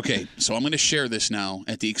 Okay, so I'm going to share this now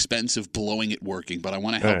at the expense of blowing it working, but I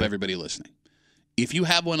want to help everybody listening. If you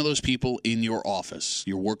have one of those people in your office,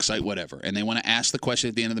 your work site, whatever, and they want to ask the question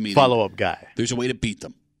at the end of the meeting. Follow-up guy. There's a way to beat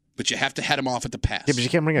them. But you have to head them off at the pass. Yeah, but you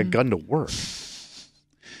can't bring a gun to work.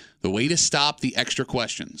 The way to stop the extra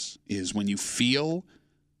questions is when you feel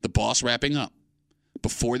the boss wrapping up,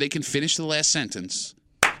 before they can finish the last sentence,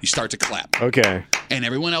 you start to clap. Okay. And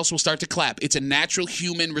everyone else will start to clap. It's a natural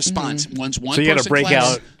human response. Once one so you got to break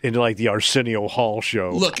claps, out into like the Arsenio Hall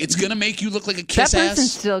show. Look, it's going to make you look like a kiss-ass. That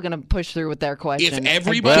person's still going to push through with their question. If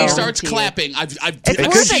everybody starts clapping, I've seen it.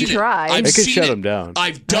 They could shut them down.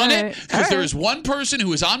 I've done it because there is one person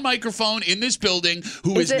who is on microphone in this building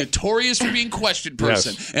who is notorious for being questioned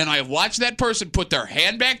person. Yes. And I have watched that person put their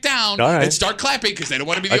hand back down and start clapping because they don't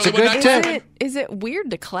want to be the only one not clapping. Is it weird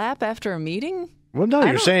to clap after a meeting? Well, no,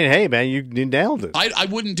 you're saying, hey, man, you nailed it. I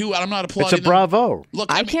wouldn't do it. I'm not applauding. It's a bravo.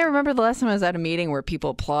 Look, I can't remember the last time I was at a meeting where people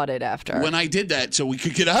applauded after. When I did that so we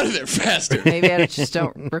could get out of there faster. Maybe I just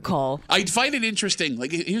don't recall. I find it interesting.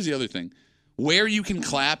 Like, here's the other thing. where you can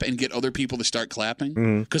clap and get other people to start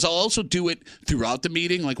clapping. Because I'll also do it throughout the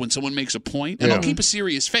meeting, like when someone makes a point, and I'll keep a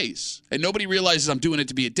serious face. And nobody realizes I'm doing it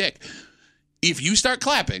to be a dick. If you start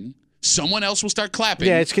clapping, someone else will start clapping.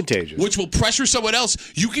 Yeah, it's contagious. Which will pressure someone else.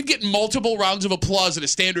 You can get multiple rounds of applause at a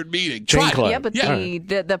standard meeting. Try it. Yeah, but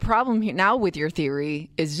the problem here now with your theory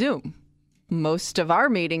is Zoom. Most of our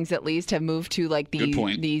meetings, at least, have moved to like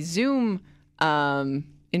the Zoom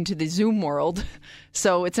into the Zoom world.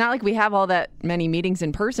 So it's not like we have all that many meetings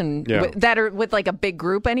in person that are with like a big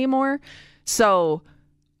group anymore. So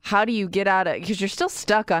how do you get out of, because you're still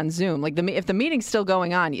stuck on Zoom. Like if the meeting's still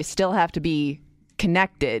going on, you still have to be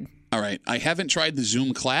connected. All right. I haven't tried the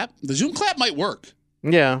Zoom clap. The Zoom clap might work.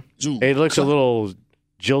 Yeah. Zoom. It looks a little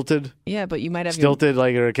jilted. Yeah, but you might have stilted,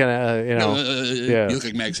 like, or kind of, You look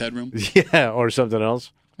like Mag's Headroom. Yeah, or something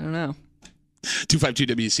else. I don't know.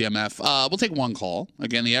 252-WCMF. We'll take one call.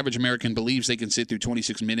 Again, the average American believes they can sit through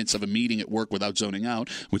 26 minutes of a meeting at work without zoning out,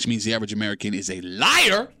 which means the average American is a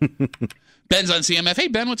liar. Ben's on CMF. Hey,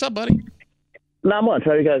 Ben, what's up, buddy? Not much.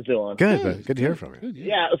 How you guys doing? Good. Good to hear from you.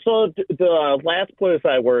 Yeah, so the last place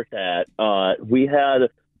I worked at, we had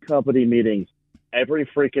company meetings every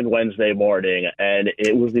freaking Wednesday morning, and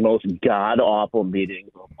it was the most god-awful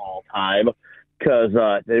meetings of all time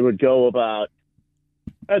because they would go about,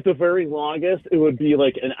 at the very longest, it would be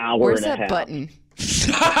like an hour Where's and a half. Button?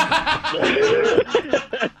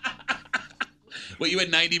 Wait, you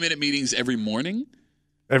had 90-minute meetings every morning?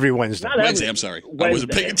 Every Wednesday. Wednesday, I'm sorry. Wednesday. I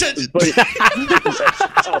wasn't paying attention.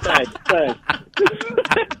 Oh, thanks.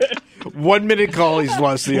 1 minute call, he's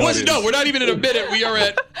lost the audience. No, we're not even at a minute. We are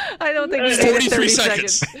at I don't think 43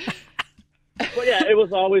 seconds. But yeah, it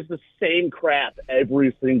was always the same crap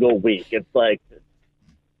every single week. It's like,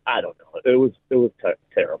 I don't know. It was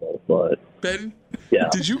terrible, but Ben, yeah.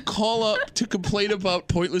 Did you call up to complain about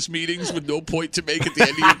pointless meetings with no point to make at the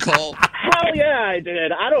end of your call? Hell yeah, I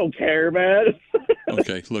did. I don't care, man.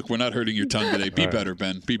 Okay, look, we're not hurting your tongue today. Be better,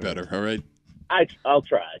 Ben. Be better, all right? I'll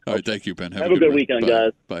try. All right, thank you, Ben. Have a good weekend,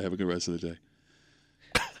 guys. Bye. Have a good rest of the day.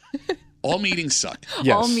 All meetings suck.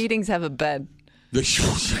 Yes. All meetings have a bed.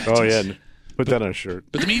 Oh, yeah. Put that on a shirt.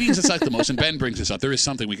 But the meetings that suck the most, and Ben brings this up, there is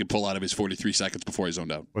something we could pull out of his 43 seconds before I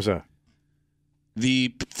zoned out. What's that?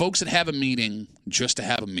 The folks that have a meeting just to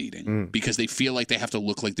have a meeting because they feel like they have to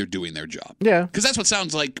look like they're doing their job. Yeah. Because that's what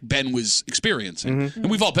sounds like Ben was experiencing. And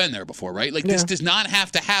we've all been there before, right? Like, this does not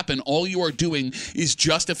have to happen. All you are doing is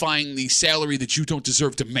justifying the salary that you don't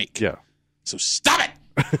deserve to make. Yeah. So stop it!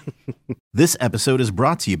 This episode is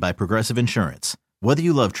brought to you by Progressive Insurance. Whether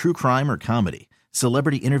you love true crime or comedy,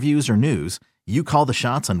 celebrity interviews or news, you call the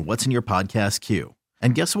shots on what's in your podcast queue.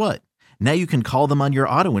 And guess what? Now you can call them on your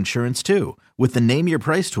auto insurance too with the Name Your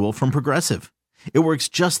Price tool from Progressive. It works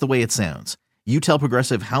just the way it sounds. You tell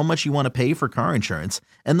Progressive how much you want to pay for car insurance,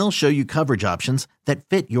 and they'll show you coverage options that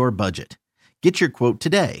fit your budget. Get your quote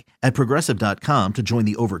today at Progressive.com to join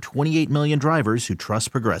the over 28 million drivers who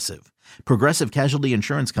trust Progressive. Progressive Casualty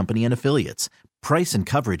Insurance Company and Affiliates. Price and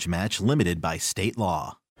coverage match limited by state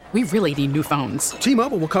law. We really need new phones.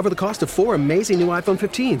 T-Mobile will cover the cost of 4 amazing new iPhone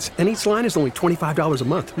 15s, and each line is only $25 a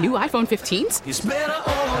month. New iPhone 15s? It's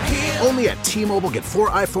better over here. Only at T-Mobile, get 4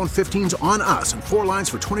 iPhone 15s on us and 4 lines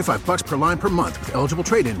for $25 per line per month with eligible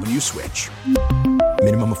trade-in when you switch.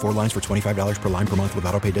 Minimum of 4 lines for $25 per line per month with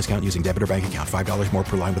autopay discount using debit or bank account. $5 more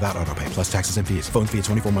per line without autopay, plus taxes and fees. Phone fee at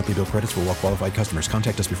 24 monthly bill credits for well-qualified customers.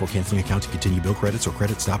 Contact us before canceling account to continue bill credits or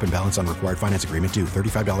credit stop and balance on required finance agreement due.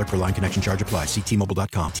 $35 per line connection charge applies. See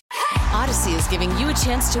T-Mobile.com. Odyssey is giving you a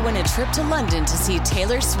chance to win a trip to London to see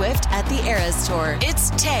Taylor Swift at the Eras Tour. It's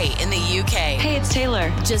Tay in the UK. Hey, it's Taylor.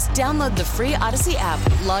 Just download the free Odyssey app,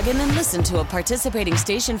 log in and listen to a participating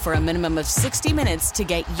station for a minimum of 60 minutes to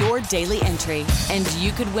get your daily entry. And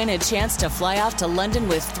you could win a chance to fly off to London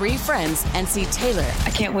with 3 friends and see Taylor.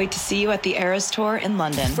 I can't wait to see you at the Eras Tour in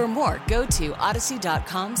London. For more, go to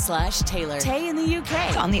odyssey.com/Taylor. Tay in the UK.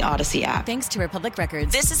 It's on the Odyssey app. Thanks to Republic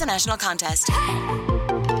Records. This is a national contest.